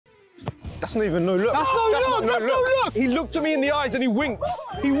That's not even no look. That's no look. He looked at me in the eyes and he winked.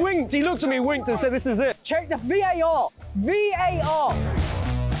 He winked. He looked at me, winked, and said, "This is it." Check the VAR. VAR.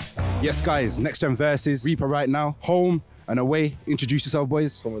 Yes, guys. Next Gen versus Reaper right now. Home and away. Introduce yourself,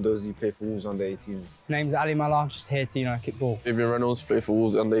 boys. Some of those you play for Wolves under 18s. Name's Ali Mala. Just here to, you know, kick ball. Fabian Reynolds, play for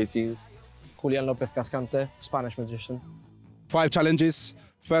Wolves under 18s. Julian Lopez Cascante, Spanish magician. 5 challenges.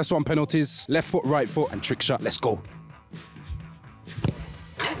 First one, penalties. Left foot, right foot, and trick shot. Let's go.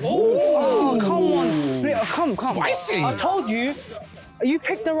 Oh, come on. Come. Spicy. I told you. You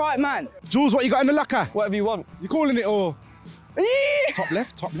picked the right man. Jules, what you got in the locker? Whatever you want. You calling it or? Top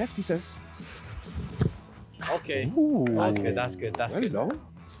left, he says. Okay. Ooh. That's good. Hello.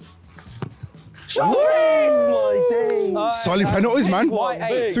 Oh my days. Solid penalties, man.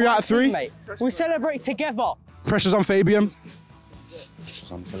 3 out of 3. Mate. We celebrate together. Pressure's on Fabian.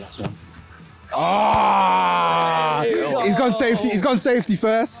 Pressure's on for the last one. Ah! He's gone safety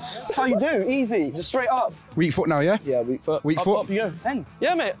first. That's how you do. Easy. Just straight up. Weak foot now, yeah? Yeah, weak foot. Weak foot. Up you go. Ends.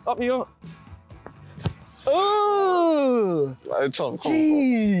 Yeah, mate. Up you go. Oh!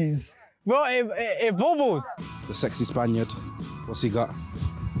 Jeez. Bro, it bubbled. The sexy Spaniard. What's he got?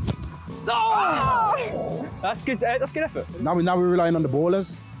 Oh! That's good effort. Now we're relying on the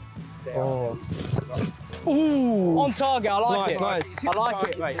ballers. Oh. Ooh. On target, I like it. Nice. I like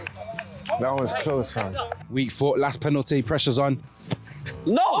it, mate. That one's close, fam. Weak foot, last penalty, pressure's on.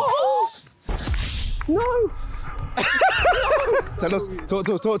 No! No! Tell us, talk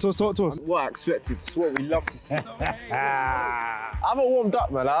to us. What I expected. It's what we love to see. I haven't warmed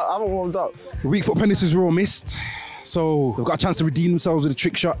up, man. I haven't warmed up. The weak foot penalties were all missed. So they've got a chance to redeem themselves with the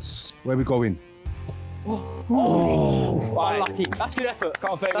trick shots. Where we going? Oh, unlucky. That's good effort.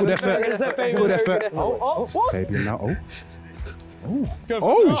 Come on, Fabian. Good effort. What? Fabian now, Let's go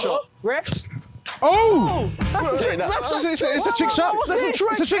for shot. Refs. It's a trick shot.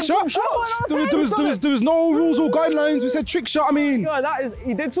 It's a trick shot. There was no rules or guidelines. We said trick shot, I mean. No, that is,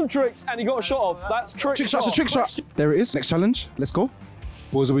 he did some tricks and he got a shot off. That's trick shot. It's a trick shot. There it is. Next challenge. Let's go.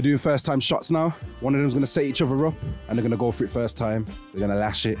 Boys, are we doing first time shots now? One of them's gonna set each other up and they're gonna go for it first time. They're gonna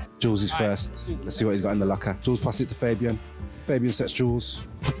lash it. Jules is first. Let's see what he's got in the locker. Jules passes it to Fabian. Fabian sets Jules.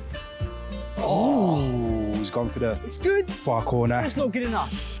 Oh, he's gone for the far corner. It's not good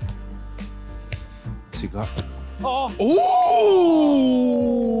enough. What's he got? Oh!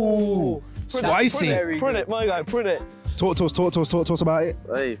 Ooh! Spicy. Print it, my guy, print it. Talk to us about it.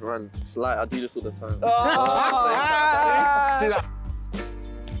 Hey, man, it's like I do this all the time. See that?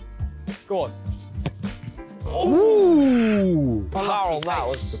 Go on. Ooh! The power on that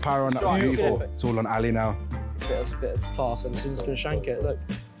was... The power on that was beautiful. It's all on Ali now. That's a bit of class and Sin's gonna shank it, look.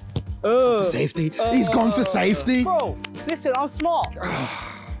 For safety. He's gone for safety. Bro, listen, I'm smart.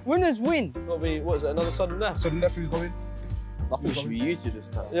 Winners win. Got to be, what is it, another sudden death? Sudden death, who's going? I think it should be you two this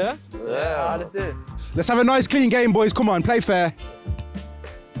time. Yeah? Yeah. Let's do it. Let's have a nice clean game, boys. Come on, play fair.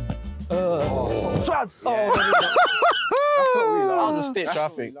 Swaz! That was a stitch, I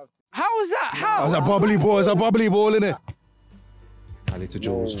think. How was that? How? That's a bubbly ball. It's a bubbly ball, innit? Ali to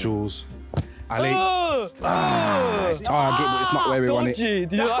Jules. Jules. Ali. It's target, but it's not where we want it. Dodgy.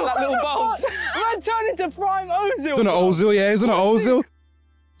 Do you like that little bounce? Man turned into prime Ozil. Done at Ozil, yeah. He's done at Ozil.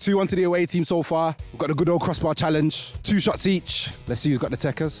 2-1 to the away team so far. We've got the good old crossbar challenge. 2 shots each. Let's see who's got the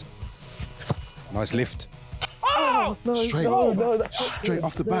tekkers. Nice lift. Oh! Straight off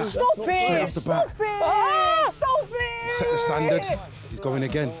the bat. Stop it! Straight off the bat. Stop it! Stop it! Set the standard. He's going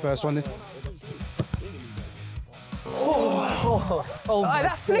again. First one in.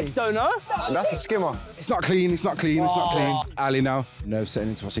 That flick though, no? That's a skimmer. It's not clean. It's not clean. It's not clean. Ali now. Nerve setting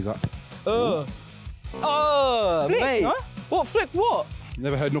into what's he got. Flick, mate. no? What flick? What?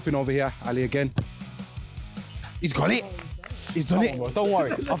 Never heard nothing over here. Ali again. He's got it. He's done it. Don't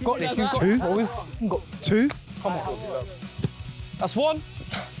worry. I've got this. We've got 2. Come on. That's 1.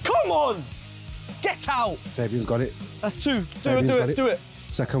 Come on! Get out! Fabian's got it. That's 2. Do it.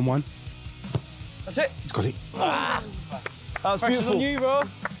 Second one. That's it. He's got it. That was beautiful. On you, bro.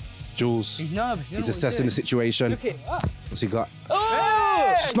 Jules. He's nervous. He's assessing the situation. Look it. What's he got?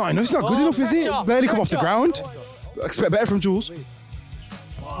 Oh! It's not enough. It's not good enough, is it? Pressure, Barely come off the pressure. ground. I expect better from Jules.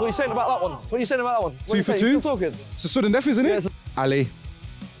 What are you saying about that one? What are you saying about that one? What 2 are you for saying? 2. You still talking? It's a sudden death, isn't it? Yeah, Ali.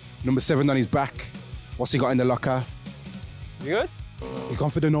 Number 7 on his back. What's he got in the locker? You good? He's gone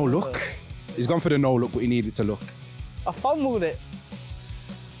for the no look. He's gone for the no look, but he needed to look. I fumbled it.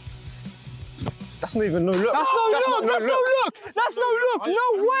 That's not even no look. That's no look. That's no look. That's no look.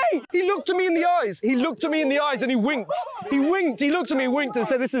 No way. He looked at me in the eyes. He looked at me in the eyes and he winked. He winked. He looked at me, winked and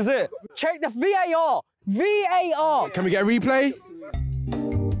said, "This is it." Check the VAR. VAR. Can we get a replay?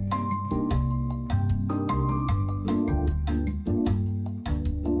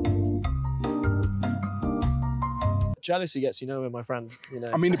 Jealousy gets you nowhere, my friend. You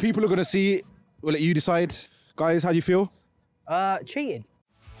know. I mean, the people are going to see it. We'll let you decide. Guys, how do you feel? Cheated.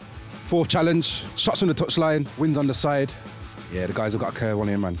 Fourth challenge, shots on the touchline, wins on the side. Yeah, the guys have got a curve on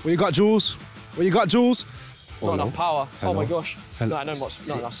here, man. What you got, Jules? What you got, Jules? Not enough power. Hello? Oh my gosh. Hello? No,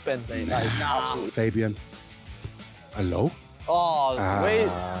 not enough spin, mate. That is absolutely. Fabian. Hello? Oh, wait.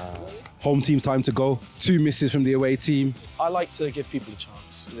 Home team's time to go. 2 misses from the away team. I like to give people a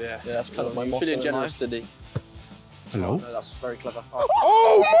chance. Yeah. Yeah, that's kind of my You're motto. feeling in generous life. today. Hello? No, that's very clever.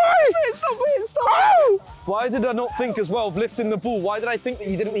 Oh my! Stop it, stop it! Why did I not think as well of lifting the ball? Why did I think that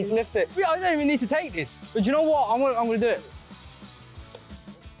you didn't need to lift it? I don't even need to take this. But you know what? I'm gonna do it.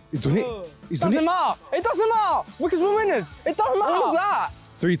 He's done it. He's done Doesn't it. matter. It doesn't matter because we're winners. It doesn't matter. What was that?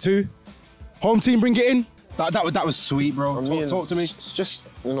 3-2. Home team, bring it in. That was sweet, bro. Talk to me. It's just,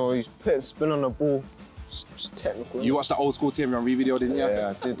 you know, he's putting spin on the ball. It's technical. You watched that old school team on video, didn't you?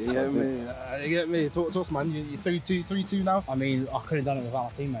 Yeah, I did. You get me? You get me? Talk to us, man. You're 3-2 now. I mean, I could have done it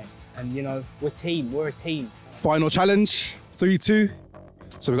without my teammate. And you know, we're a team. We're a team. Final challenge, 3-2.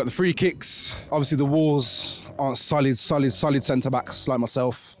 So we've got the free kicks. Obviously the walls aren't solid centre backs like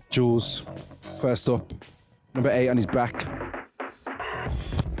myself. Jules, first up. Number 8 on his back.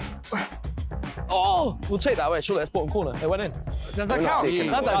 Oh, we'll take that away. Surely that's bottom corner. It went in. Does that count?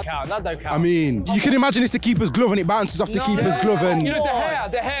 That don't count. That don't count. I mean, you can imagine it's the keeper's glove and it bounces off the keeper's glove and... You know,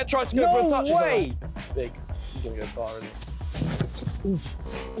 the hair tries to go for a touch. No way. It's big. He's going to go far, isn't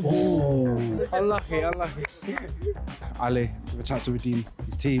he? Unlucky. Ali with a chance to redeem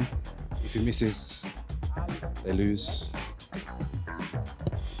his team. If he misses, they lose.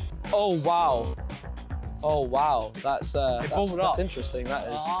 Oh, wow. Oh, wow. That's interesting. That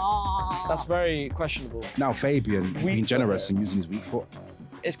is. That's very questionable. Now Fabian is being Weak generous foot. and using his weak foot.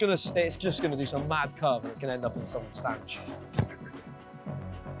 It's just gonna do some mad curve and it's gonna end up in some stanch.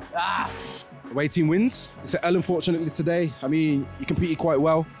 Away team wins. It's L unfortunately today. I mean, you competed quite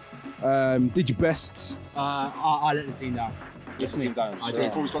well. Did your best. I let the team down. Let the team down. I Take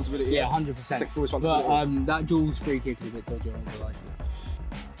did. full responsibility. Yeah, 100%. Take full responsibility. But that Jules free kick is a bit dodgy. I'm gonna lie to you.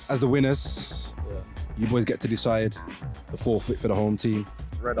 As the winners, you boys get to decide the forfeit for the home team.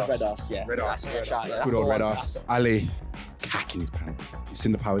 Red us. Red ass, yeah. Red That's ass. a good shot, yeah. That's Good the old red one. ass. Ali, cacking his pants. He's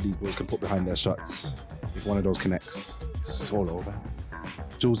seen the power these boys can put behind their shots. If one of those connects, it's all over.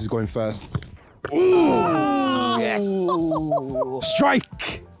 Jules is going first. Ooh, yes.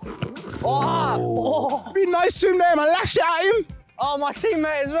 Strike. Be nice to him there, man. Lash it at him. Oh, my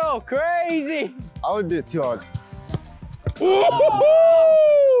teammate as well. Crazy. I would do it too hard.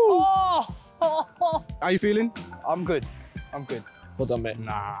 How you feeling? I'm good. Well done, mate.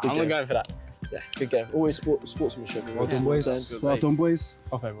 Nah, Good I'm game. going for that. Yeah, good game. Always sportsmanship. Well done, boys. Well done, boys.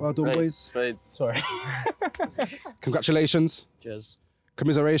 Okay, Well done, boys. Played. Sorry. Congratulations. Cheers.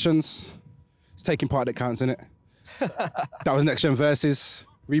 Commiserations. It's taking part that counts, innit? That was NXGN versus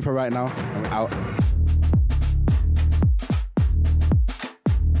Reaper right now, and we're out.